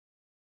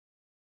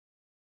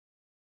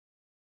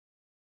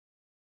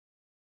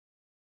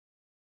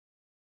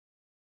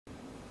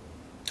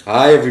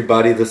Hi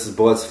everybody, this is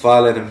Boaz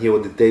Fyler and I'm here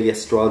with the daily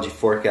astrology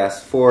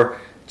forecast for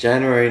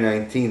January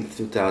 19th,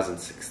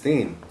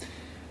 2016.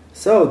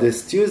 So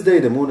this Tuesday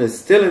the moon is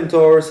still in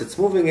Taurus, it's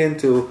moving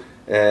into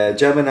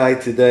Gemini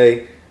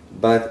today,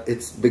 but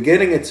it's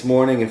beginning its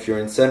morning if you're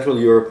in Central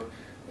Europe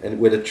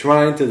and with a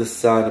trine to the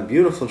sun, a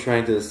beautiful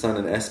trine to the sun,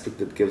 an aspect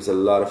that gives a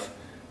lot of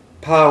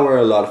power,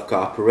 a lot of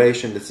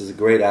cooperation. This is a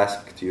great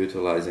aspect to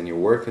utilize in your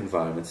work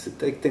environments to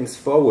take things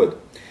forward.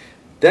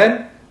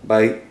 Then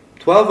by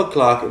 12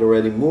 o'clock it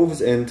already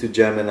moves into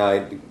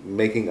Gemini,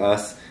 making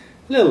us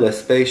a little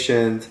less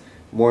patient,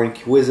 more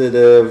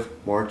inquisitive,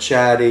 more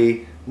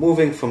chatty,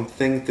 moving from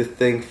thing to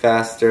thing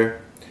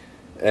faster.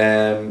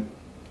 And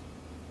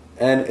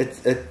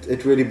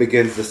it really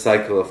begins the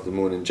cycle of the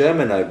moon in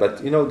Gemini.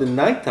 But you know, the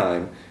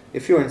nighttime,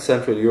 if you're in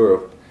Central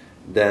Europe,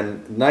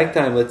 then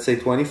nighttime, let's say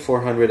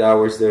 2400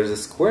 hours, there's a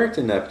square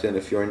to Neptune.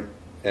 If you're in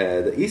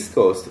the east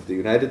coast of the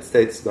United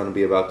States, it's going to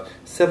be about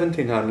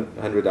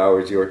 1700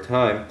 hours your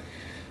time.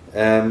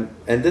 And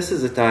this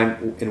is a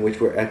time in which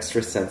we're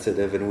extra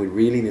sensitive and we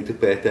really need to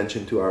pay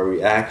attention to our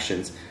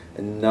reactions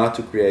and not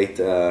to create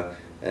an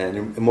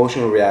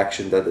emotional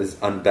reaction that is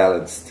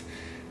unbalanced.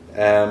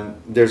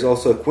 There's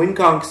also a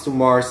quincunx to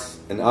Mars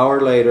an hour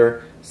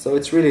later, so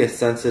it's really a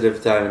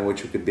sensitive time in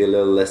which we could be a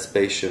little less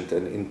patient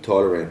and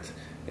intolerant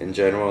in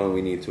general, and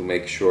we need to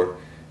make sure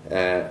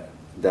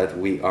that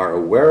we are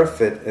aware of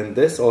it. And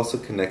this also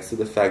connects to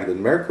the fact that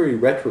Mercury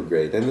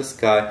retrograde in the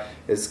sky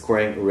is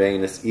squaring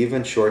Uranus,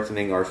 even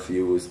shortening our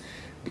fuse.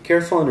 Be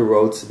careful on the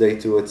roads today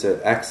too. It's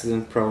an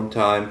accident prone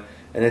time,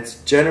 and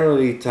it's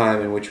generally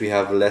time in which we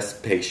have less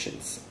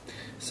patience.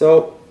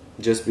 So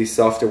just be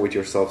softer with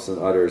yourselves and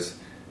others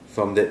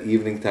from the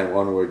evening time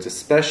onwards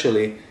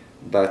especially,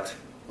 but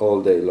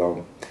all day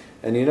long.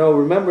 And you know,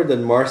 remember that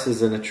Mars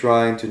is in a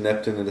trine to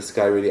Neptune in the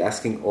sky, really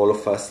asking all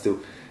of us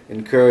to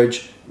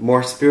encourage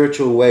more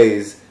spiritual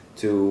ways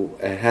to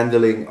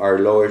handling our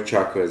lower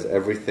chakras,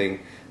 everything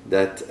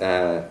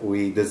that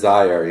we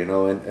desire, you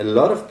know. And a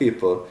lot of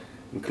people,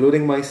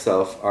 including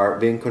myself, are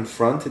being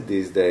confronted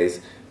these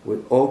days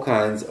with all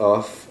kinds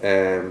of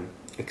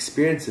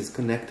experiences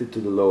connected to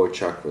the lower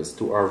chakras,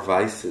 to our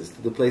vices,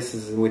 to the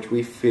places in which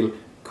we feel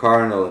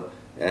carnal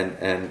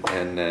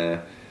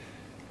and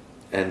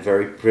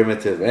very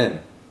primitive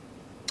in.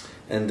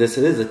 And this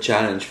is a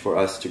challenge for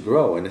us to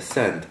grow and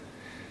ascend.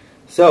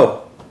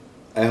 So,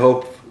 I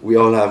hope we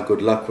all have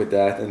good luck with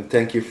that, and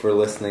thank you for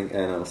listening,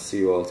 and I'll see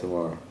you all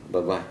tomorrow.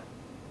 Bye-bye.